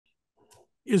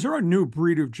Is there a new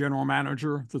breed of general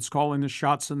manager that's calling the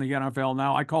shots in the NFL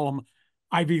now? I call them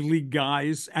Ivy League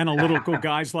guys, analytical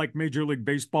guys like Major League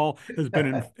Baseball has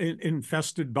been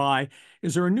infested by.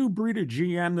 Is there a new breed of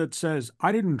GM that says,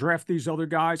 I didn't draft these other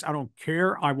guys. I don't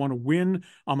care. I want to win.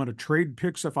 I'm going to trade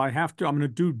picks if I have to. I'm going to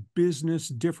do business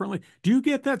differently. Do you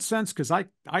get that sense? Because I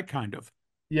kind of.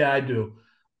 Yeah, I do.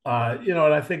 And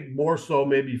I think more so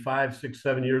maybe 5, 6,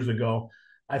 7 years ago,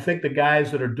 I think the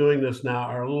guys that are doing this now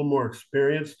are a little more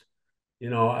experienced.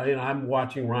 I'm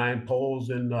watching Ryan Poles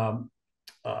in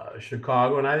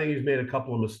Chicago, and I think he's made a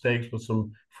couple of mistakes with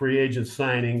some free agent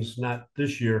signings, not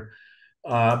this year,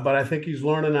 but I think he's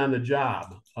learning on the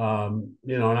job. And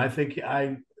I think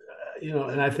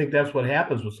that's what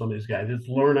happens with some of these guys. It's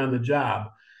learn on the job.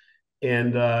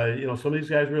 And some of these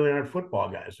guys really aren't football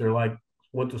guys. They're like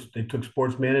they took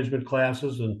sports management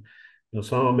classes, and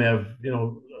some of them have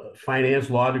finance,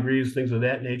 law degrees, things of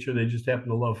that nature. They just happen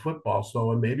to love football.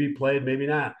 So and maybe played, maybe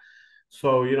not.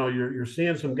 So you're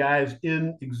seeing some guys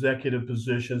in executive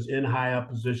positions, in high up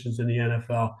positions in the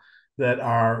NFL that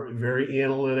are very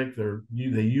analytic.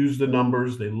 They use the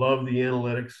numbers, they love the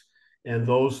analytics, and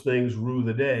those things rue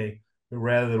the day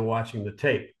rather than watching the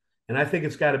tape. And I think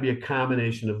it's got to be a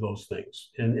combination of those things.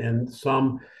 And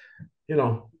some, you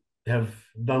know, have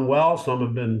done well,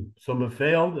 some have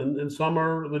failed, and some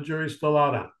are the jury's still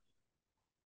out on.